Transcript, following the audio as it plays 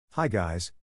Hi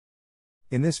guys.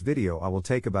 In this video I will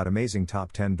take about amazing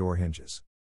top 10 door hinges.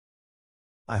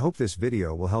 I hope this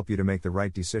video will help you to make the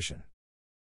right decision.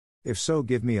 If so,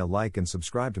 give me a like and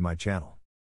subscribe to my channel.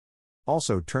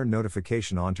 Also turn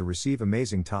notification on to receive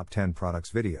amazing top 10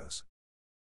 products videos.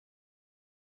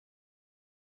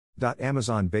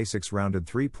 Amazon Basics rounded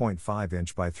 3.5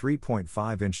 inch by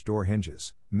 3.5 inch door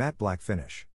hinges, matte black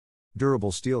finish.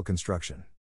 Durable steel construction.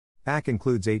 Pack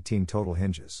includes 18 total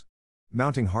hinges.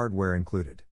 Mounting hardware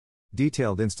included.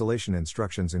 Detailed installation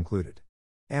instructions included.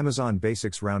 Amazon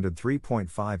Basics rounded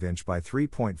 3.5 inch by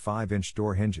 3.5 inch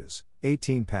door hinges,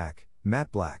 18 pack, matte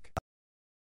black.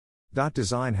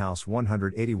 Design House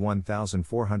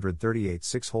 181,438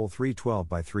 6-hole 312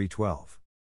 by 312.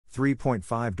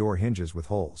 3.5 door hinges with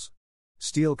holes.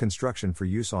 Steel construction for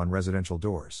use on residential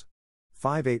doors.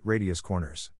 5/8 radius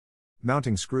corners.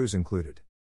 Mounting screws included.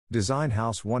 Design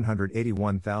House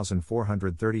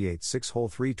 181,438 6-hole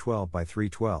 312 by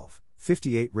 312,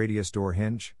 58 radius door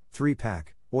hinge,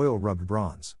 3-pack, oil rubbed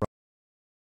bronze.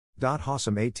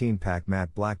 HOSOM 18-pack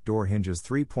matte black door hinges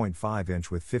 3.5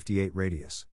 inch with 58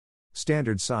 radius.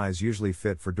 Standard size usually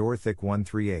fit for door thick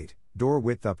 138, door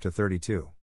width up to 32.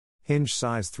 Hinge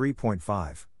size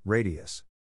 3.5, radius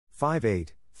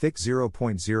 5/8, thick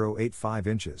 0.085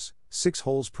 inches, 6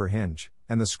 holes per hinge,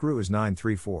 and the screw is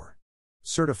 934.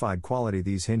 Certified quality.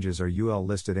 These hinges are UL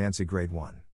listed ANSI grade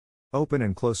 1. Open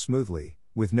and close smoothly,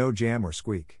 with no jam or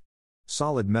squeak.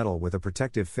 Solid metal with a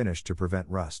protective finish to prevent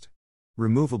rust.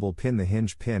 Removable pin. The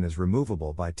hinge pin is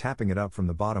removable by tapping it up from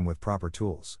the bottom with proper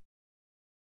tools.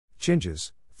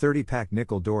 Hinges, 30-pack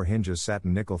nickel door hinges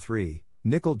satin nickel 3,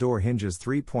 nickel door hinges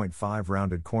 3.5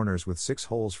 rounded corners with 6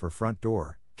 holes for front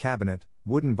door, cabinet,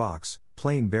 wooden box,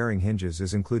 plain bearing hinges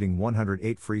is including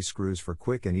 108 free screws for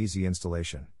quick and easy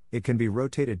installation. It can be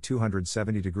rotated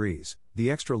 270 degrees. The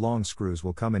extra long screws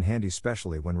will come in handy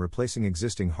especially when replacing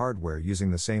existing hardware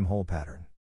using the same hole pattern.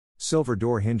 Silver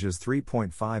door hinges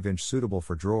 3.5 inch suitable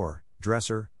for drawer,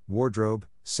 dresser, wardrobe,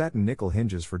 satin nickel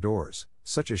hinges for doors,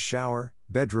 such as shower,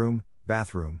 bedroom,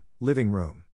 bathroom, living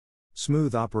room.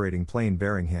 Smooth operating plain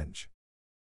bearing hinge.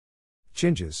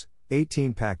 Hinges,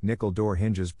 18-pack nickel door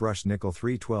hinges brushed nickel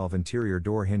 312 interior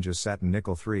door hinges satin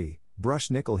nickel 3,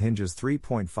 brushed nickel hinges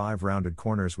 3.5 rounded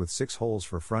corners with 6 holes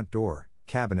for front door,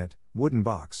 cabinet, wooden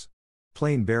box.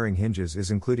 Plain bearing hinges is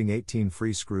including 18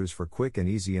 free screws for quick and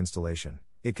easy installation.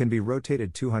 It can be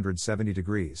rotated 270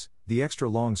 degrees. The extra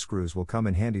long screws will come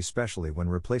in handy especially when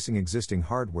replacing existing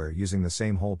hardware using the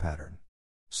same hole pattern.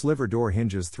 Sliver door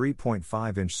hinges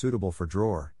 3.5 inch suitable for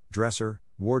drawer, dresser,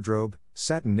 wardrobe,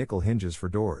 satin nickel hinges for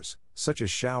doors, such as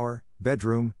shower,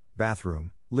 bedroom,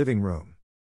 bathroom, living room.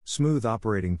 Smooth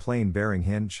operating plain bearing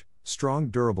hinge, strong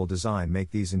durable design make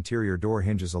these interior door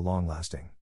hinges a long-lasting.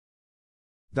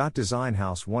 Design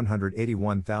House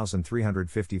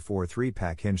 181,354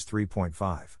 3-pack hinge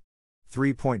 3.5.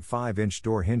 3.5 inch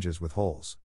door hinges with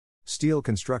holes. Steel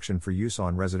construction for use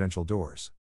on residential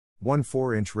doors. 1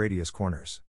 4-inch radius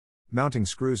corners. Mounting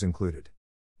screws included.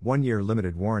 1-year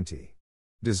limited warranty.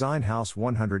 Design House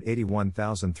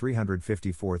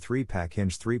 181,354 3-pack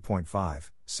hinge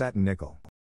 3.5, satin nickel.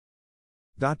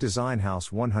 Design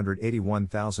House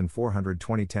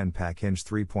 181,420 10-pack hinge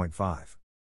 3.5.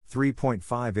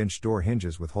 3.5 inch door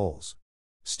hinges with holes.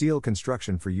 Steel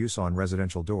construction for use on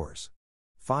residential doors.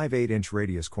 5/8 inch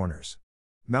radius corners.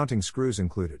 Mounting screws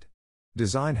included.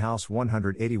 Design House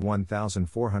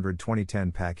 181,420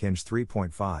 10-pack hinge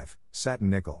 3.5,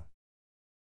 satin nickel.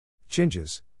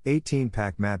 Hinges,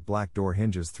 18-pack matte black door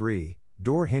hinges 3,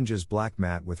 door hinges black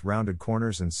matte with rounded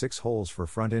corners and 6 holes for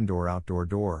front indoor-outdoor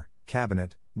door,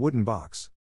 cabinet, wooden box.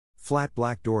 Flat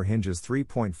black door hinges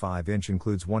 3.5 inch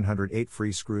includes 108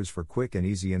 free screws for quick and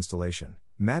easy installation.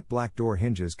 Matte black door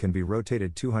hinges can be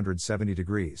rotated 270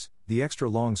 degrees. The extra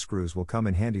long screws will come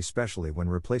in handy especially when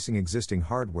replacing existing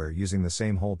hardware using the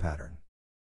same hole pattern.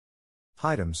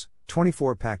 Items,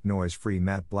 24-pack noise-free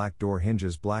matte black door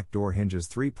hinges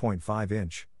 3.5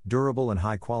 inch, durable and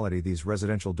high quality. These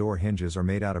residential door hinges are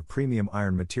made out of premium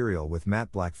iron material with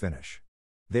matte black finish.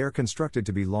 They are constructed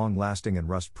to be long-lasting and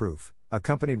rust-proof,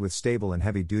 accompanied with stable and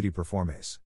heavy-duty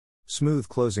performance. Smooth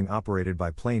closing operated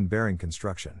by plain bearing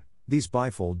construction. These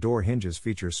bifold door hinges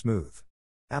feature smooth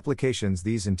applications.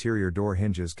 These interior door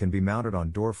hinges can be mounted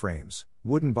on door frames,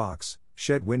 wooden box,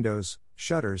 shed windows,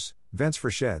 shutters, vents for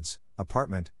sheds,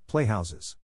 apartment,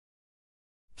 playhouses.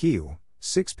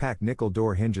 6-pack nickel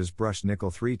door hinges brushed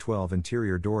nickel 312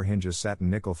 interior door hinges satin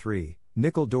nickel 3,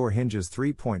 nickel door hinges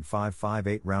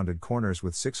 3.558 rounded corners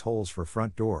with 6 holes for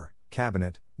front door,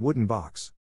 cabinet, wooden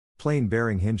box. Plain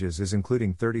bearing hinges is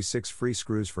including 36 free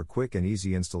screws for quick and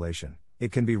easy installation.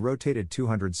 It can be rotated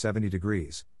 270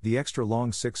 degrees. The extra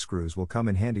long 6 screws will come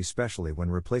in handy especially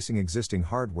when replacing existing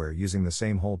hardware using the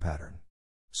same hole pattern.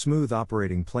 Smooth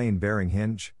operating plain bearing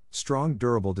hinge, strong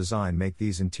durable design make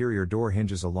these interior door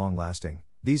hinges a long-lasting.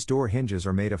 These door hinges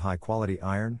are made of high-quality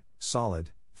iron,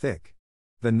 solid, thick.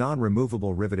 The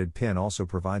non-removable riveted pin also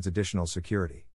provides additional security.